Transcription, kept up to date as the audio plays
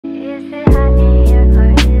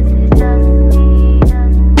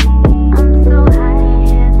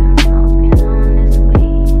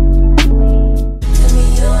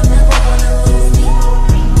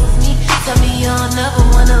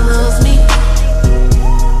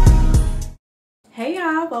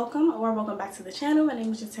welcome back to the channel. My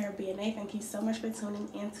name is Jaterra, Bria'Na. Thank you so much for tuning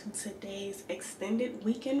into today's extended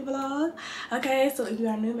weekend vlog. Okay, so if you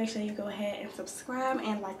are new, make sure you go ahead and subscribe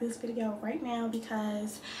and like this video right now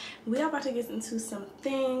because we are about to get into some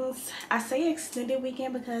things. I say extended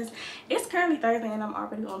weekend because it's currently Thursday and I'm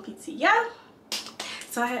already on PTO.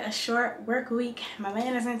 So I had a short work week. My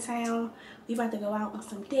man is in town. We about to go out on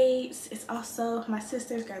some dates. It's also my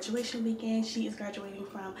sister's graduation weekend. She is graduating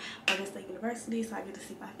from Oregon State University, so I get to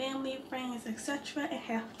see my family, friends, etc. and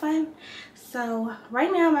have fun. So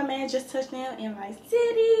right now my man just touched down in my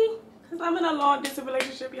city because I'm in a long distance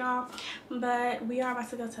relationship, y'all. But we are about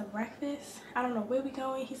to go to breakfast. I don't know where we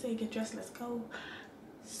going. He said get dressed, let's go.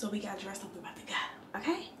 So we got dressed and we're about to go.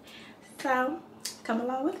 Okay? So come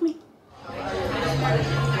along with me.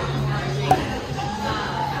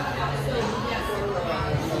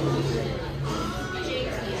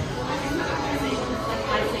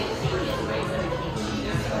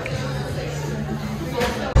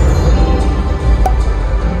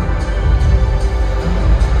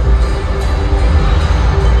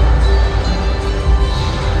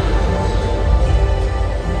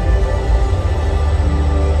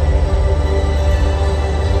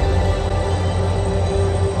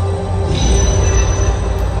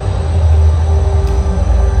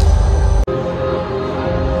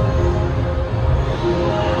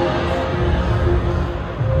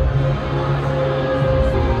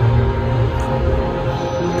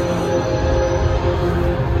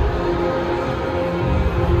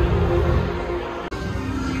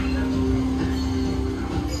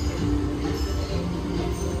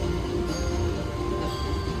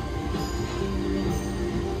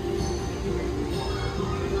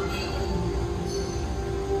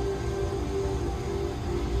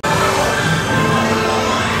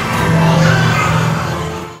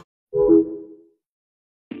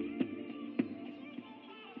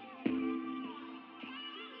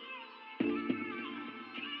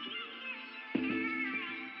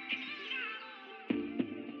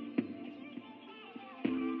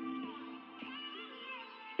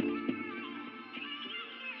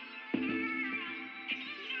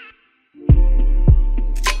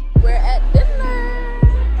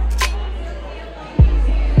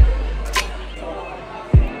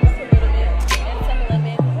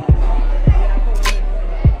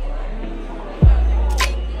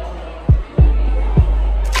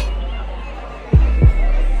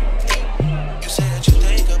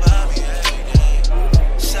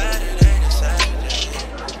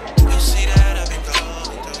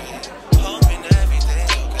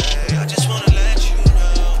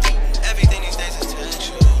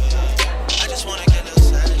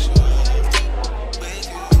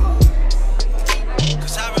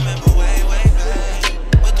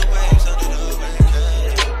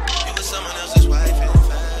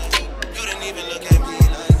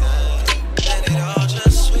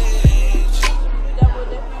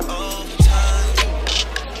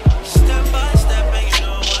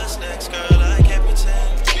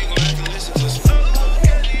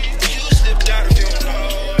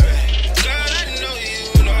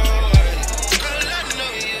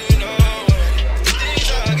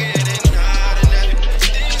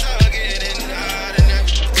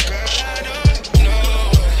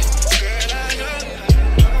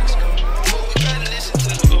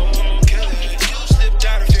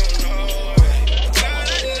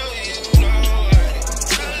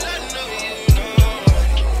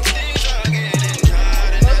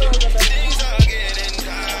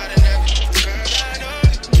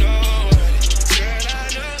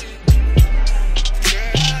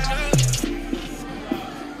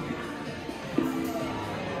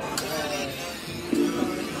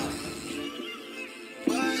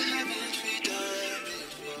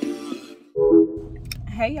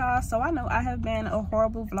 Hey y'all, so I know I have been a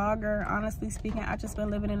horrible vlogger, honestly speaking. I just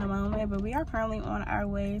been living in the moment, but we are currently on our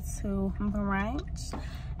way to brunch.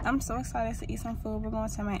 I'm so excited to eat some food. We're going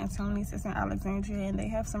to my Aunt Tony's. It's in Alexandria and they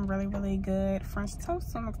have some really good French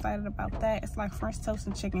toast, so I'm excited about that. It's like French toast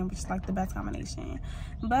and chicken, which is like the best combination.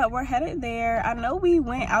 But we're headed there. I know we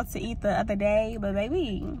went out to eat the other day, but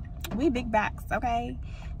baby, we big backs, okay?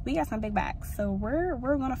 We got some big backs, so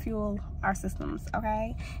we're gonna fuel our systems,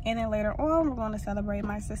 okay? And then later on we're going to celebrate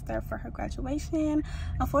my sister for her graduation.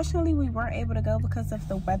 Unfortunately we weren't able to go because of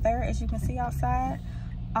the weather, as you can see outside.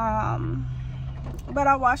 But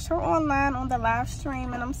I watched her online on the live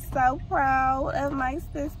stream and I'm so proud of my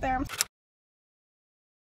sister.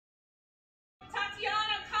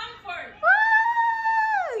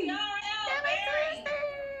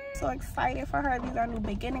 So excited for her. These are new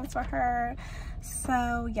beginnings for her.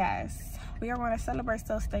 So yes, We are going to celebrate,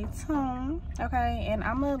 so stay tuned. Okay, and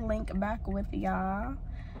I'm gonna link back with y'all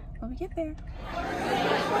when we get there.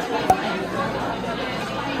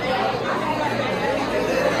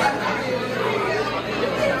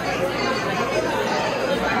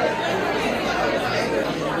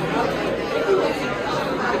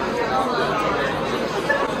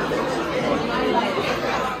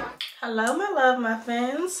 Hello my love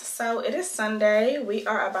muffins. So it is Sunday. We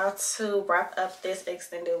are about to wrap up this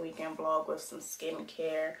extended weekend vlog with some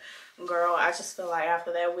skincare. Girl, I just feel like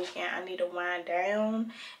after that weekend I need to wind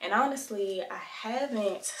down, and honestly I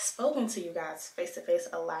haven't spoken to you guys face to face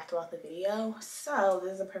a lot throughout the video, so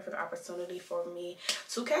this is a perfect opportunity for me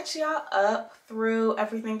to catch y'all up through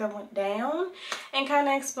everything that went down and kind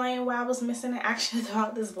of explain why I was missing in action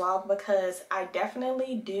throughout this vlog, because I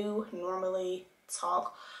definitely do normally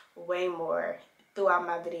talk way more throughout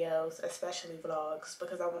my videos, especially vlogs,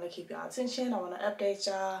 because I want to keep y'all attention. I want to update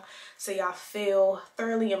y'all so y'all feel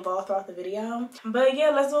thoroughly involved throughout the video. But yeah,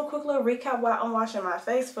 let's do a quick little recap while I'm washing my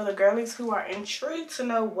face. For the girlies who are intrigued to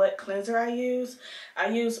know what cleanser I use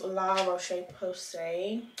La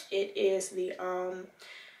Roche-Posay. It is the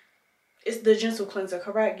it's the gentle cleanser,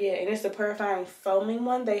 correct? Yeah, and it's the purifying foaming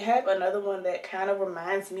one. They have another one that kind of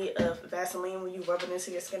reminds me of Vaseline when you rub it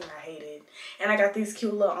into your skin, and I hate it. And I got these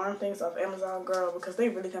cute little arm things off Amazon, girl, because they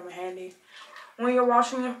really come in handy when you're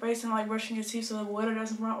washing your face and like brushing your teeth so the water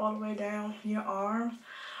doesn't run all the way down your arm.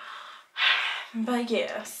 But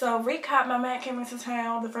yeah, so recap, my man came into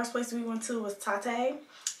town. The first place we went to was Tate,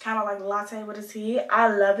 kind of like latte with a tea.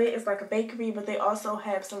 I love it. It's like a bakery, but they also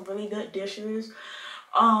have some really good dishes.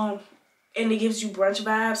 And it gives you brunch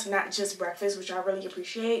vibes, not just breakfast, which I really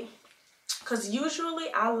appreciate. Because usually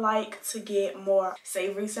I like to get more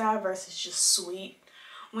savory side versus just sweet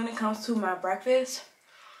when it comes to my breakfast.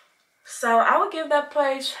 So I would give that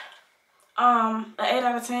place an 8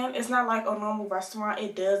 out of 10. It's not like a normal restaurant.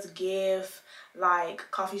 It does give like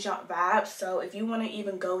coffee shop vibes. So if you want to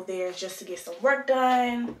even go there just to get some work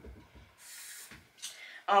done,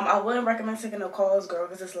 I wouldn't recommend taking no calls, girl,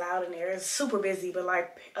 because it's loud in there. It's super busy, but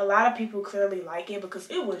like a lot of people clearly like it because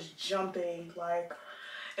it was jumping. Like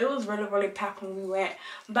it was really, really packed when we went.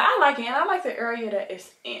 But I like it, and I like the area that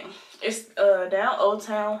it's in. It's down Old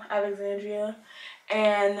Town, Alexandria.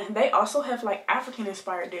 And they also have like African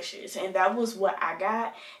inspired dishes, and that was what I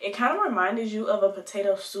got. It kind of reminded you of a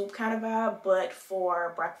potato soup kind of vibe, but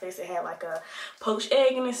for breakfast it had like a poached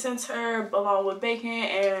egg in the center along with bacon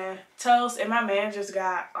and toast. And my man just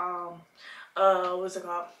got what's it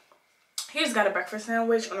called? He just got a breakfast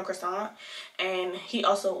sandwich on a croissant, and he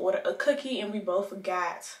also ordered a cookie, and we both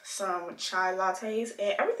got some chai lattes,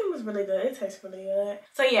 and everything was really good. It tastes really good.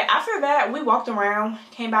 So yeah, after that, we walked around,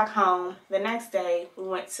 came back home. The next day, we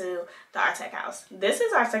went to the Art Tech house. This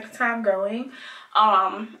is our second time going.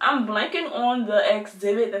 I'm blanking on the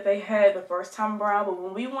exhibit that they had the first time around, but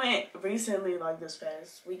when we went recently, like this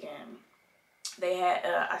past weekend, they had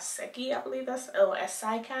Aseki, I believe that's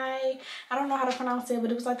Asaikai. I don't know how to pronounce it, but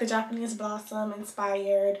it was like the Japanese blossom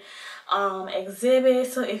inspired exhibit.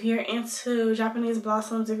 So if you're into Japanese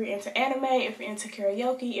blossoms, if you're into anime, if you're into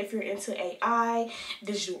karaoke, if you're into AI,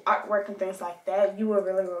 digital artwork and things like that, you will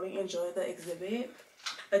really, really enjoy the exhibit.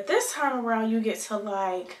 But this time around, you get to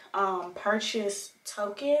like purchase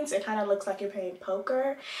tokens. It kind of looks like you're playing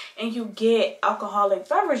poker, and you get alcoholic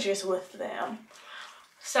beverages with them.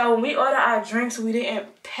 So when we ordered our drinks, we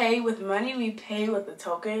didn't pay with money. We paid with the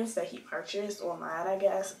tokens that he purchased online, I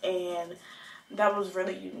guess. And that was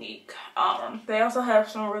really unique. They also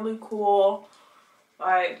have some really cool,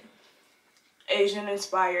 like,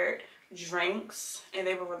 Asian-inspired drinks. And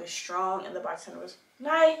they were really strong, and the bartender was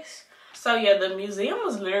nice. So yeah, the museum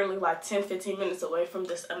was literally like 10-15 minutes away from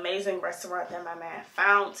this amazing restaurant that my man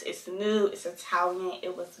found. It's new. It's Italian.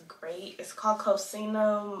 It was great. It's called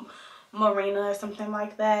Cocina Marina or something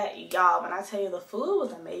like that. Y'all, when I tell you the food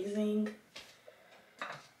was amazing,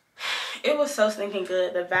 it was so stinking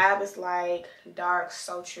good. The vibe is like dark,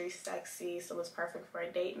 sultry, sexy, so it's perfect for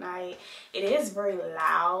a date night. It is very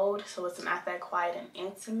loud, so it's not that quiet and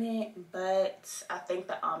intimate, but I think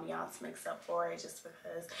the ambiance makes up for it, just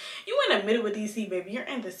because you in the middle of DC, baby. You're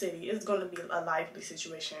in the city. It's going to be a lively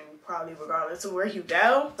situation probably regardless of where you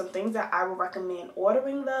go. Some things that I would recommend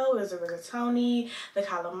ordering though is the rigatoni, the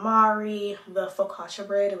calamari, the focaccia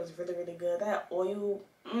bread. It was really, really good. That oil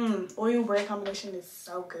bread combination is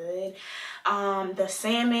so good. The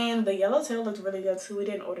salmon, the yellowtail looked really good too. We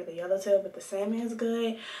didn't order the yellowtail, but the salmon is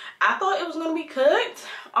good. I thought it was gonna be cooked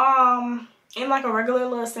in like a regular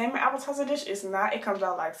little salmon appetizer dish. It's not. It comes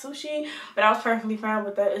out like sushi, but I was perfectly fine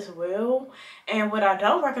with that as well. And what I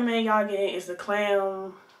don't recommend y'all getting is the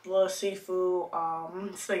clam little seafood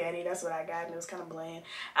spaghetti. That's what I got, and it was kind of bland.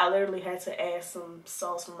 I literally had to add some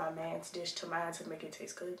sauce from my man's dish to mine to make it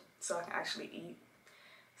taste good so I can actually eat.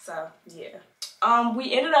 So yeah,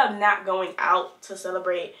 we ended up not going out to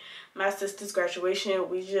celebrate my sister's graduation.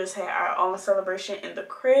 We just had our own celebration in the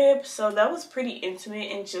crib, so that was pretty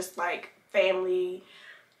intimate and just like family,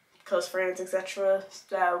 close friends, etc.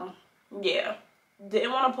 So yeah,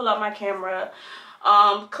 didn't want to pull out my camera.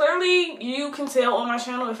 Clearly you can tell on my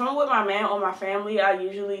channel, if I'm with my man or my family, I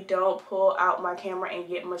usually don't pull out my camera and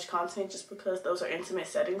get much content just because those are intimate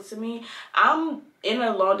settings to me. I'm in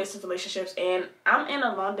a long distance relationship, and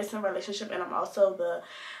I'm also the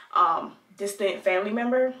distant family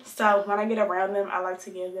member. So when I get around them, I like to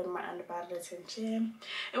give them my undivided attention.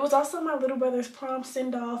 It was also my little brother's prom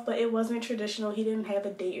send-off, but it wasn't traditional. He didn't have a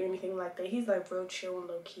date or anything like that. He's like real chill and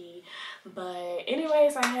low-key. But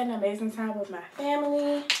anyways, I had an amazing time with my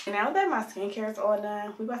family. And now that my skincare is all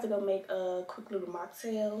done, we're about to go make a quick little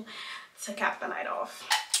mocktail to cap the night off.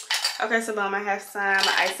 Okay, so I have some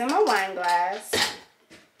ice in my wine glass.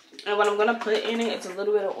 And what I'm gonna put in it is a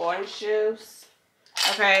little bit of orange juice.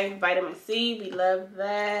 Okay, vitamin C, we love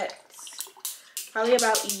that. Probably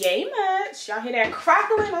about yay much. Y'all hear that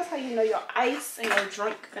crackling? That's how you know your ice and your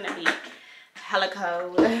drink gonna be hella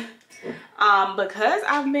cold. Because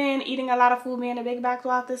I've been eating a lot of food, being a big back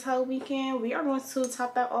throughout this whole weekend, we are going to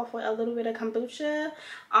top that off with a little bit of kombucha.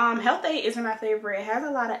 Health Aid isn't my favorite. It has a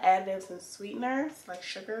lot of additives and sweeteners like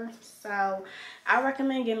sugar, so I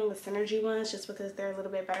recommend getting the Synergy ones just because they're a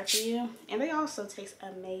little bit better for you, and they also taste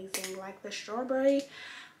amazing. Like the strawberry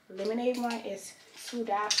lemonade one is to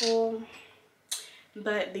die for,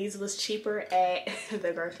 but these was cheaper at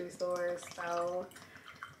the grocery store. So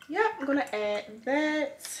yeah, I'm gonna add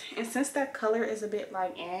that. And since that color is a bit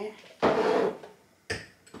like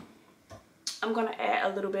I'm gonna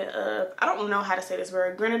add a little bit of, I don't know how to say this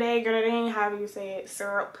word, grenadine, however you say it,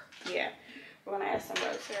 syrup. Yeah, we're gonna add some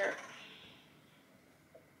rose syrup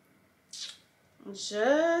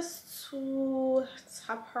just to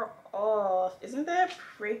top her off. Isn't that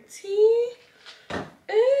pretty?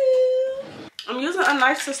 Ooh. I'm using a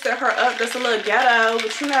knife to stir her up. That's a little ghetto,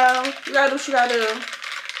 but you know, you gotta do what you gotta do.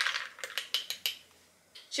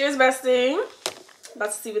 Cheers, bestie.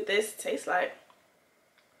 About to see what this tastes like.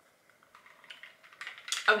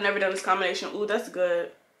 I've never done this combination. Ooh, that's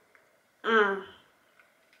good. That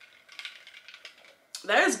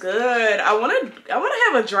is good. I wanna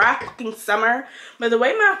have a dry fucking summer, but the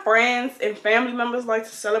way my friends and family members like to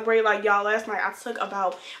celebrate, like y'all, last night I took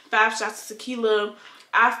about 5 shots of tequila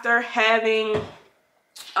after having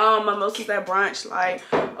mimosas at brunch. Like,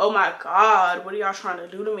 oh my god, what are y'all trying to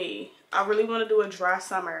do to me? I really want to do a dry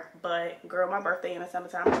summer, but girl, my birthday in the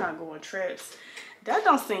summertime, I'm trying to go on trips. That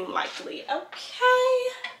don't seem likely. Okay,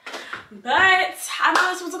 but I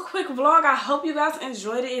know this was a quick vlog. I hope you guys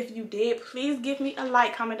enjoyed it. If you did, please give me a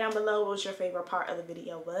like, comment down below what your favorite part of the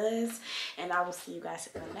video was, and I will see you guys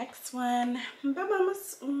in the next one. Bye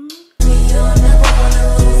mamas.